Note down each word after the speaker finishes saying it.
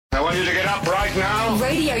want you to get up right now.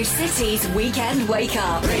 Radio City's Weekend Wake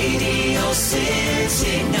Up. Radio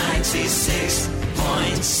City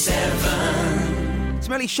 96.7.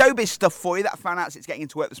 Some early showbiz stuff for you that I found out as it's getting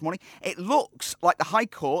into work this morning. It looks like the High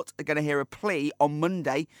Court are going to hear a plea on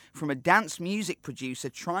Monday from a dance music producer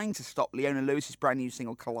trying to stop Leona Lewis's brand new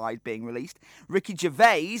single Collide being released. Ricky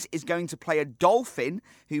Gervais is going to play a dolphin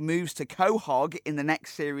who moves to Quahog in the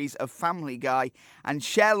next series of Family Guy. And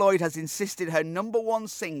Cher Lloyd has insisted her number one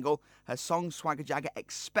single, her song Swagger Jagger,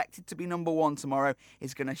 expected to be number one tomorrow,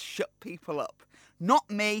 is going to shut people up.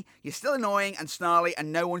 Not me, you're still annoying and snarly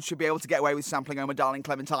and no one should be able to get away with sampling Oh My Darling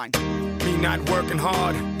Clementine. Me not working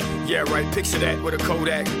hard, yeah right, picture that with a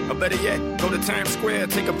Kodak. Or better yet, go to Times Square,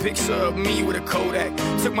 take a picture of me with a Kodak.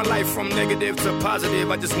 Took my life from negative to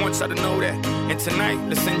positive, I just want y'all to know that. And tonight,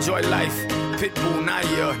 let's enjoy life. Pitbull,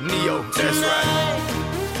 Naya, Neo, that's right.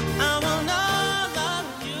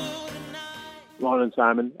 Morning,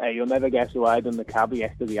 Simon. Hey, you'll never guess who I had in the cab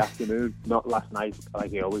yesterday afternoon. Not last night,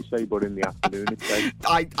 like you always say, but in the afternoon. It's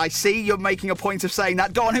I see you're making a point of saying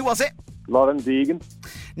that. Go on, who was it? Lauren Deegan.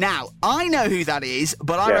 Now, I know who that is,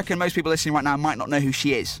 but I reckon most people listening right now might not know who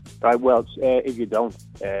she is. Right, well, if you don't,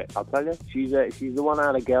 I'll tell you. She's the one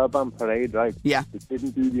out of Girl Band Parade, right? Yeah. It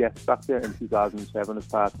didn't do the X Factor in 2007 as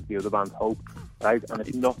part of the other band Hope, right? And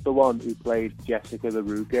it's not the one who played Jessica the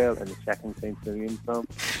Rude Girl in the second St. William film.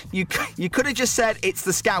 You could have just said it's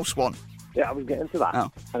the Scouse one. Yeah, I was getting to that. Oh.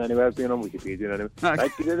 And anyway, I've been on Wikipedia anyway. Okay.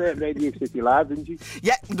 Right, she did it at Radio City Live, didn't she?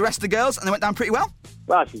 Yeah, with the rest of the girls, and they went down pretty well.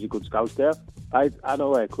 Well, she's a good Scouse girl. I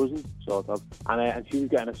know her cousin, sort of. And she was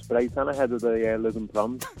getting a spray tan ahead of the Lytham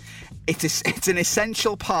Proms. It's an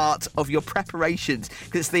essential part of your preparations,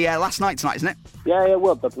 because it's the last night tonight, isn't it? Yeah,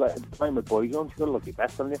 well, they're playing with boys on. She's got to look your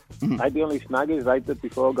best, haven't you? Mm-hmm. Right, the only snag is, right, that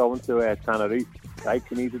before going to Tannery, right,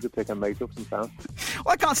 she needed to pick her mate up from town.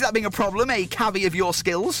 Well, I can't see that being a problem, a caveat of your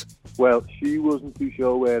skills. Well, she wasn't too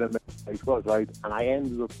sure where her mate was, right, and I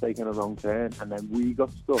ended up taking a wrong turn, and then we got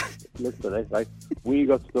stuck, listen to this, right, we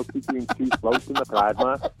got stuck between two floats in the Pride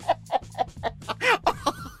March.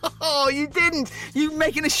 Oh, you didn't! You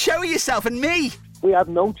making a show of yourself and me! We had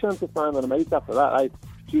no chance of finding a mate after that, right?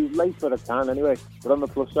 She was late for a tan anyway, but on the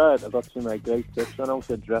plus side, I got some great tips on how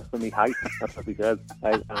to dress for me height, that's what he said.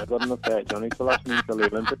 And I got enough Johnny to last me until the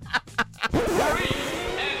Olympics.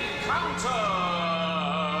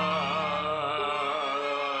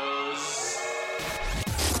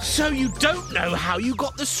 So you don't know how you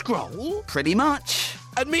got the scroll? Pretty much.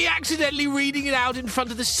 And me accidentally reading it out in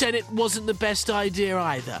front of the Senate wasn't the best idea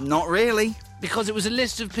either. Not really. Because it was a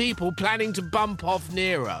list of people planning to bump off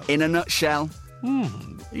Nero. In a nutshell. Are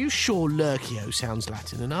you sure Lurcio sounds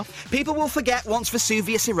Latin enough? People will forget once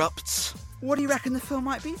Vesuvius erupts. What do you reckon the film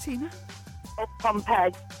might be, Tina? Up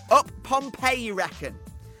Pompeii. Up Pompeii, you reckon?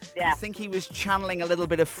 Yeah. I think he was channeling a little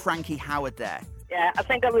bit of Frankie Howard there. Yeah, I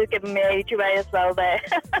think I was giving my age away as well there.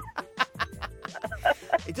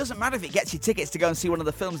 It doesn't matter if it gets you tickets to go and see one of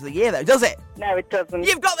the films of the year, though, does it? No, it doesn't.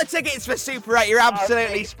 You've got the tickets for Super 8. You're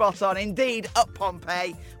absolutely spot on. Indeed, Up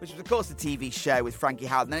Pompeii, which was, of course, the TV show with Frankie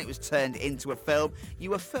Howard, and then it was turned into a film. You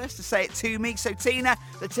were first to say it to me. So, Tina,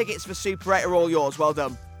 the tickets for Super 8 are all yours. Well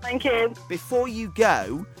done. Thank you. Before you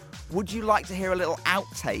go, would you like to hear a little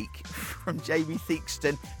outtake from Jamie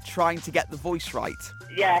Theakston trying to get the voice right?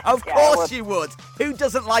 Yeah. Of course you would. Who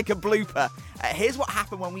doesn't like a blooper? Here's what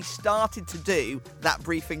happened when we started to do that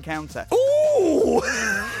brief encounter. Ooh!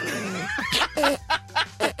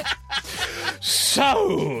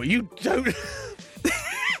 So, you don't...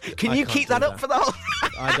 Can you keep that up for the whole...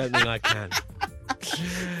 I don't think I can.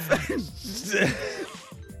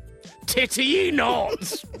 Titty you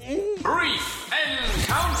not! Brief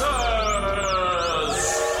Encounters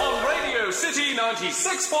on Radio City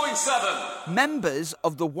 96.7. Members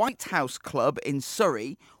of the White House Club in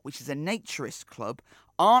Surrey, which is a naturist club,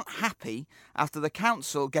 aren't happy after the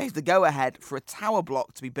council gave the go-ahead for a tower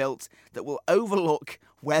block to be built that will overlook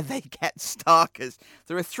where they get Starkers.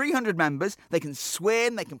 There are 300 members. They can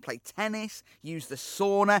swim, they can play tennis, use the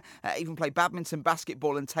sauna, even play badminton,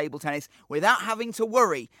 basketball and table tennis without having to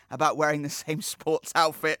worry about wearing the same sports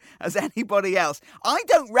outfit as anybody else. I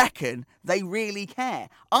don't reckon they really care.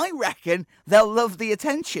 I reckon they'll love the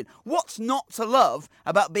attention. What's not to love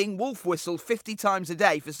about being wolf whistled 50 times a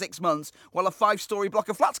day for 6 months while a 5-storey block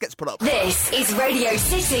of flats gets put up? This is Radio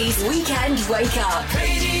City's Weekend Wake Up.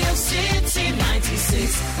 Radio City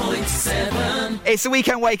 96.7. It's the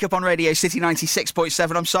Weekend Wake Up on Radio City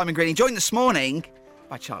 96.7. I'm Simon Greening, joined this morning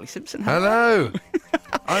by Charlie Simpson. Hello.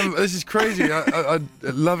 This is crazy. I'm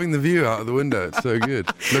loving the view out of the window. It's so good.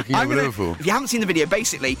 Looking over Liverpool. If you haven't seen the video,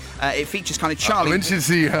 basically, it features kind of Charlie. I'm interested to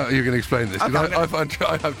see how you're going to explain this, because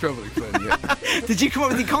I have trouble explaining it. Did you come up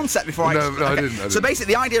with the concept before No, I didn't. So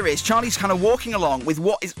basically, the idea is Charlie's kind of walking along with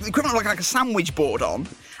what is the equivalent of like a sandwich board on,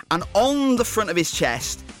 and on the front of his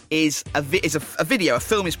chest is a video, a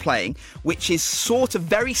film is playing, which is sort of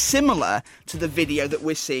very similar to the video that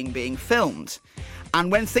we're seeing being filmed.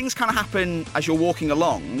 And when things kind of happen as you're walking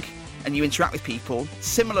along and you interact with people,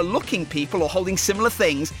 similar looking people or holding similar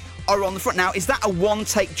things are on the front. Now, is that a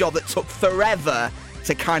one-take job that took forever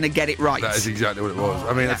to kind of get it right? That is exactly what it was.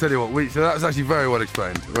 I mean, I tell you what, so that was actually very well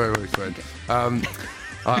explained. Very well explained.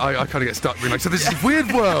 I kind of get stuck being like, so this is a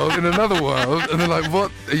weird world in another world, and they're like, what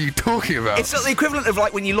are you talking about? It's sort of the equivalent of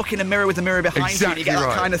like when you look in a mirror with a mirror behind you and you get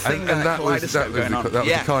that kind of thing. And that was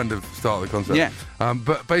the kind of start of the concept. Yeah.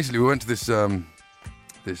 But basically, we went to this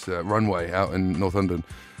runway out in North London,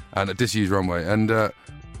 and a disused runway, and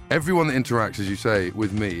everyone that interacts, as you say,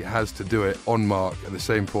 with me has to do it on mark at the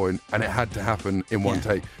same point, and it had to happen in one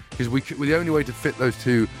take. Because the only way to fit those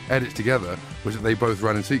two edits together was that they both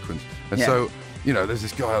ran in sequence. And so, you know, there's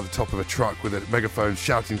this guy on the top of a truck with a megaphone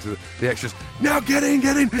shouting to the extras, now get in,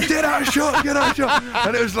 get out of shot, get out of shot.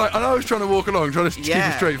 And it was like, and I was trying to walk along, trying to keep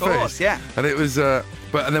a straight face. And it was, and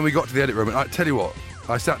then we got to the edit room, and I tell you what,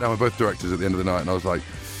 I sat down with both directors at the end of the night, and I was like,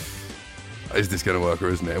 is this going to work or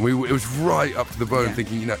isn't it? And it was right up to the bone,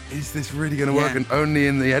 thinking, you know, is this really going to work? And only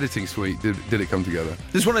in the editing suite did it come together.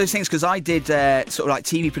 There's one of those things, because I did sort of like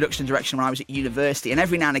TV production direction when I was at university, and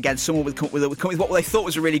every now and again someone would come with what they thought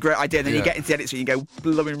was a really great idea, and then you get into the edit suite and you go,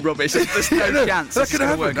 blowing rubbish. There's no chance. That could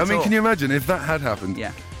happen. I mean, can you imagine if that had happened?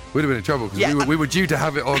 Yeah. We'd have been in trouble, because we were due to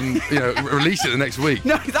have it on, release it the next week.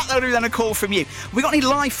 No, that would have been a call from you. Have we got any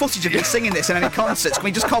live footage of you singing this in any concerts? Can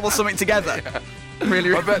we just cobble something together?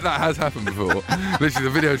 Really? I bet that has happened before. Literally,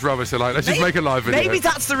 the video's rubbish, so like, let's just make a live video. Maybe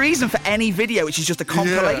that's the reason for any video, which is just a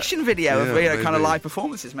compilation video of kind of live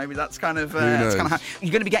performances. Maybe that's kind of how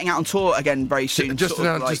you're going to be getting out on tour again very soon. Just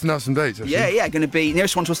announced some dates. Actually. Yeah, going to be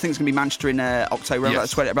nearest one to us. I think is going to be Manchester in October,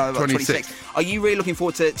 about 26th. Are you really looking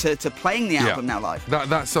forward to playing the album now live?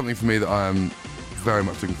 That's something for me that I am very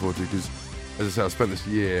much looking forward to, because, as I said, I spent this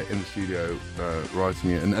year in the studio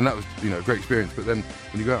writing it, and that was a great experience. But then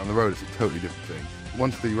when you go out on the road, it's a totally different thing.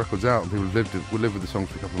 Once the record's out and people will live with the songs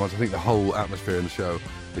for a couple of months, I think the whole atmosphere in the show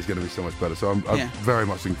is going to be so much better. So I'm very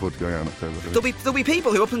much looking forward to going out in October. There'll be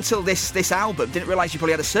people who up until this album didn't realise you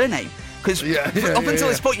probably had a surname, because up until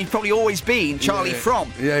this point you've probably always been Charlie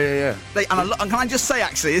From. Yeah. And can I just say,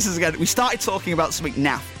 actually, this is again, we started talking about something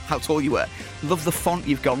naff, how tall you were. Love the font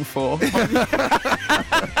you've gone for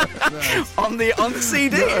on the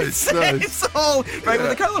CD. Nice. It's all very with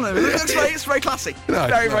the colon. It's very classy.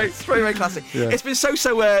 Very classy. Yeah. It's been so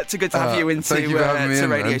good to have you into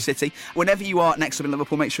Radio City. Whenever you are next up in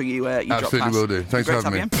Liverpool, make sure you drop past. Absolutely will do. Thanks for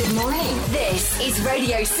having me. Good morning. This is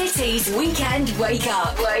Radio City's Weekend Wake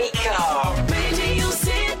Up. Wake up. Radio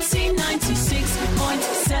City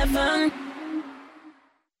 96.7.